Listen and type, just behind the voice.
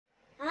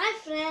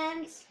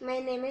friends, my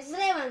name is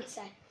Revanth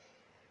Sai.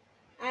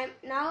 I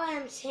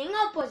am saying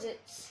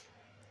opposites.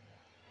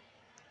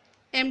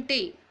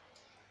 Empty,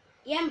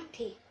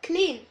 Empty,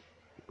 clean.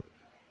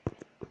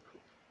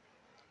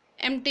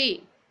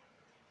 empty,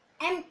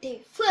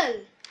 Empty, full.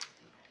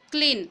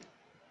 clean,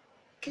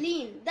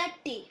 Clean,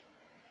 dirty.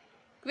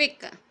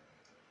 quick,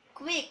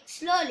 Quick,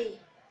 slowly.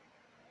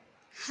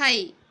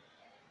 high,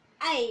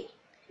 High,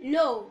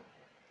 low.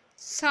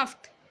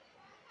 soft,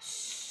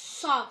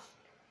 Soft,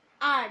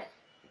 hard.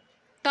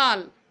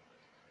 tall,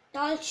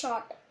 Tall,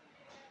 short.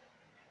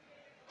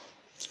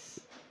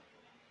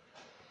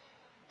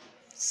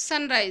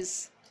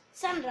 sunrise,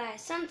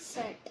 Sunrise,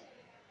 sunset.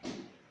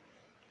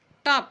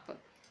 top,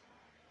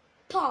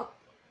 Top,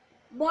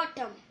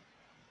 bottom.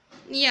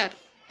 near,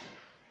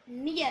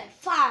 Near,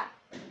 far.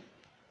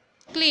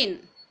 clean,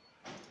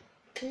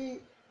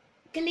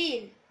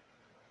 Clean.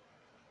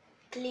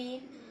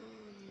 Clean.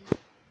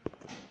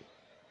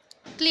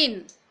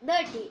 clean,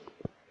 Dirty.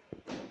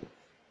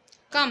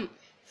 come,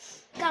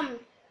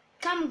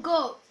 Come,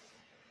 go.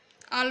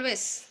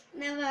 always,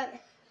 Never.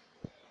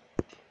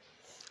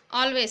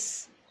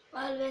 always,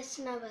 Always,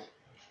 never.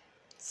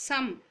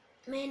 some,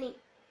 Many.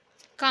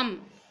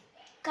 come,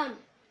 Come,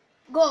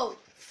 go.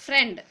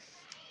 friend,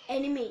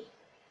 Enemy.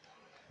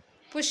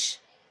 push,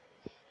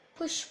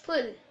 Push,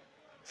 pull.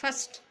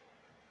 first,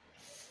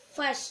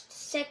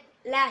 First,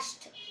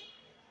 last.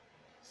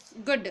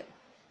 good,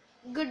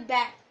 Good,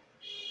 bad.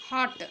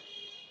 hot,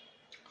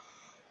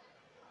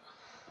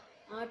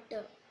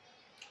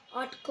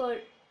 Hot, cold.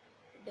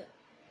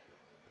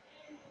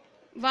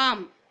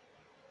 warm,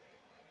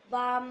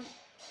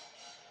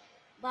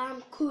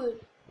 Warm, cool.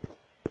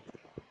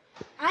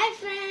 Hi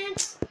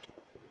friends.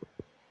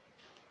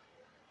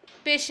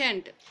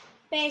 patient,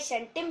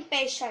 Patient,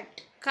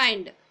 impatient.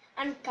 kind,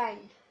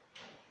 Unkind.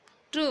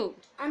 true,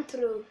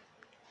 Untrue.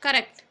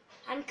 correct,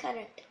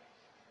 Incorrect.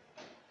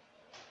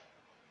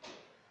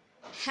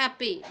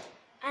 happy,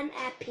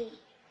 Unhappy.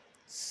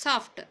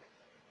 soft,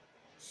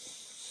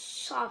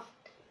 Soft.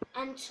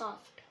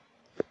 Unsoft.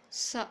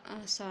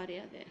 sorry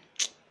again,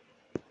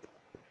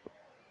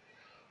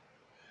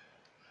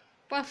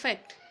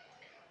 perfect,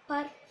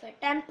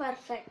 Perfect.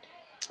 Unperfect.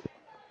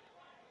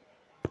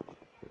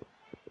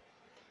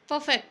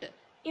 perfect,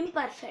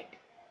 Imperfect.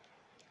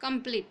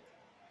 complete,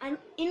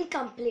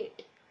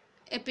 Incomplete.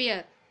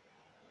 appear,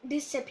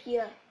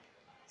 Disappear.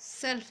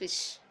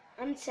 selfish,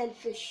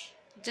 Unselfish.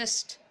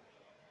 just,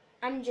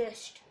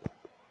 Unjust.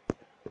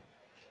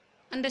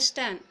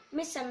 understand.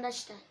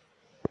 Misunderstand.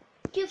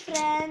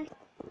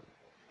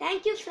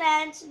 Thank you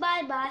friends.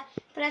 Bye bye.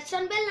 Press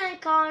on bell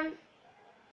icon.